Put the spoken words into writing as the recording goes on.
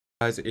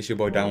Guys, it's your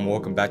boy Dime.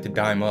 Welcome back to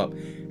Dime Up.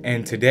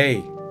 And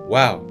today,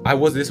 wow,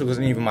 this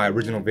wasn't even my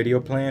original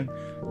video plan,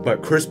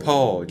 but Chris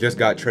Paul just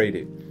got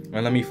traded.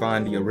 And let me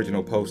find the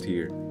original post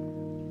here.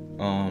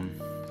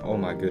 Oh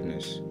my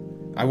goodness.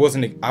 I was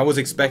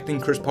expecting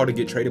Chris Paul to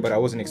get traded, but I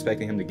wasn't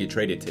expecting him to get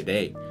traded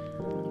today.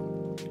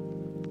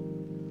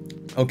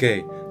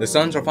 Okay, the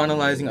Suns are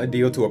finalizing a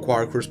deal to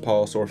acquire Chris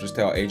Paul, sources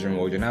tell Adrian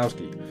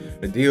Wojnarowski.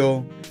 The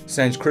deal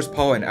sends Chris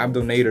Paul and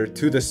Abdel Nader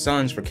to the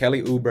Suns for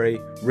Kelly Oubre,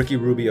 Ricky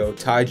Rubio,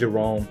 Ty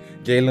Jerome,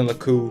 Jalen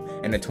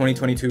Lecque, and a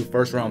 2022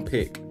 first-round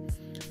pick.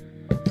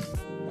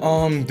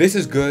 This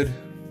is good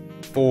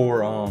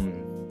for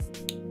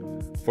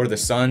the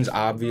Suns,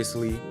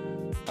 obviously.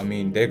 I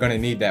mean, they're gonna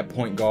need that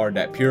point guard,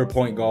 that pure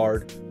point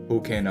guard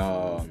who can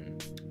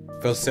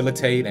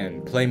facilitate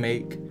and play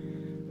make.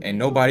 And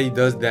nobody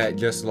does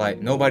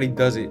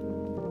it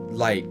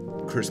like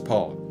Chris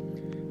Paul.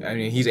 I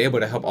mean, he's able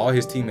to help all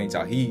his teammates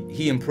out.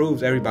 He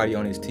improves everybody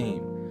on his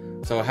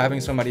team. So having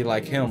somebody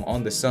like him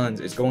on the Suns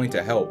is going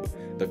to help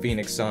the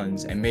Phoenix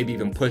Suns and maybe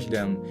even push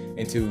them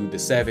into the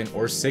 7th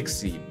or 6th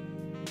seed.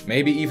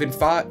 Maybe even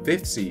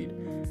 5th seed.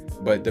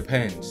 But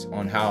depends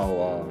on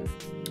how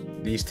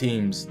these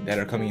teams that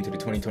are coming into the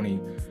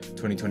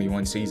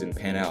 2020-2021 season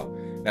pan out.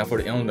 Now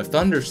on the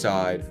Thunder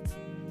side,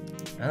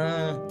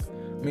 I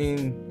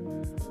mean,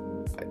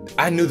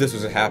 I knew this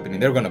was happening.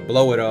 They're gonna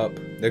blow it up.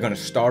 They're gonna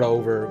start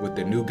over with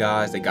the new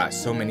guys. They got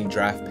so many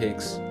draft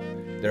picks.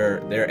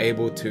 They're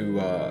able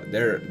to.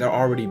 They're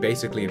already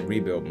basically in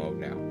rebuild mode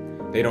now.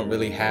 They don't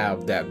really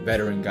have that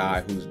veteran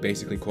guy who's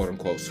basically quote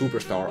unquote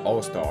superstar,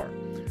 all-star.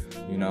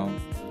 You know,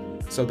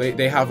 so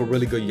they have a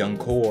really good young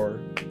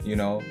core. You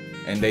know,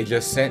 and they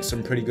just sent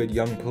some pretty good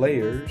young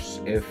players.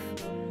 If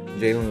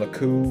Jalen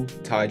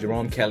Lecque, Ty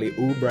Jerome, Kelly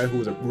Oubre,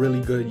 who's a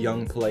really good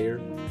young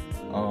player.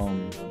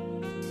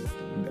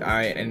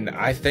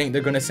 I think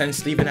they're gonna send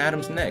Steven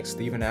Adams next.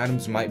 Steven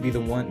Adams might be the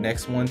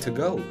next one to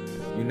go.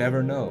 You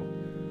never know.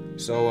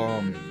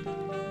 So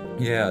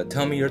yeah,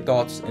 tell me your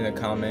thoughts in the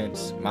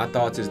comments. My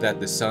thoughts is that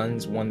the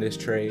Suns won this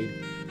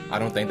trade. I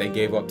don't think they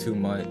gave up too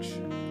much.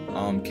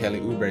 Kelly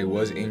Oubre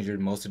was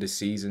injured most of the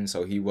season,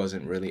 so he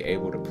wasn't really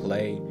able to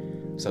play.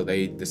 So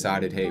they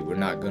decided, hey, we're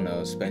not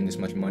gonna spend this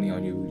much money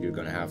on you. You're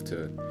gonna have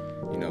to,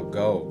 you know,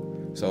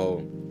 go.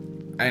 So,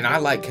 and I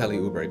like Kelly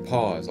Oubre.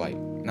 Pause, like.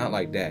 Not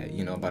like that,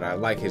 you know, but I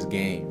like his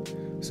game.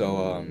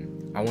 So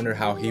I wonder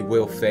how he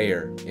will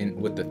fare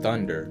with the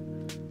Thunder.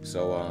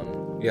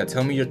 So yeah,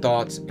 tell me your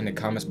thoughts in the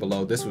comments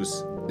below. This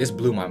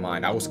blew my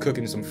mind. I was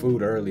cooking some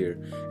food earlier,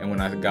 and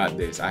when I got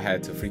this, I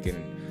had to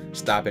freaking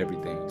stop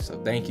everything. So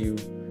thank you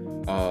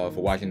for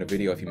watching the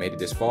video. If you made it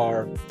this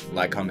far,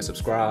 like, comment,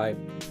 subscribe,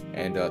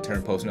 and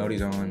turn post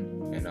notifications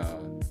on.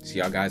 And see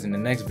y'all guys in the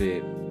next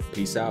vid.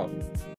 Peace out.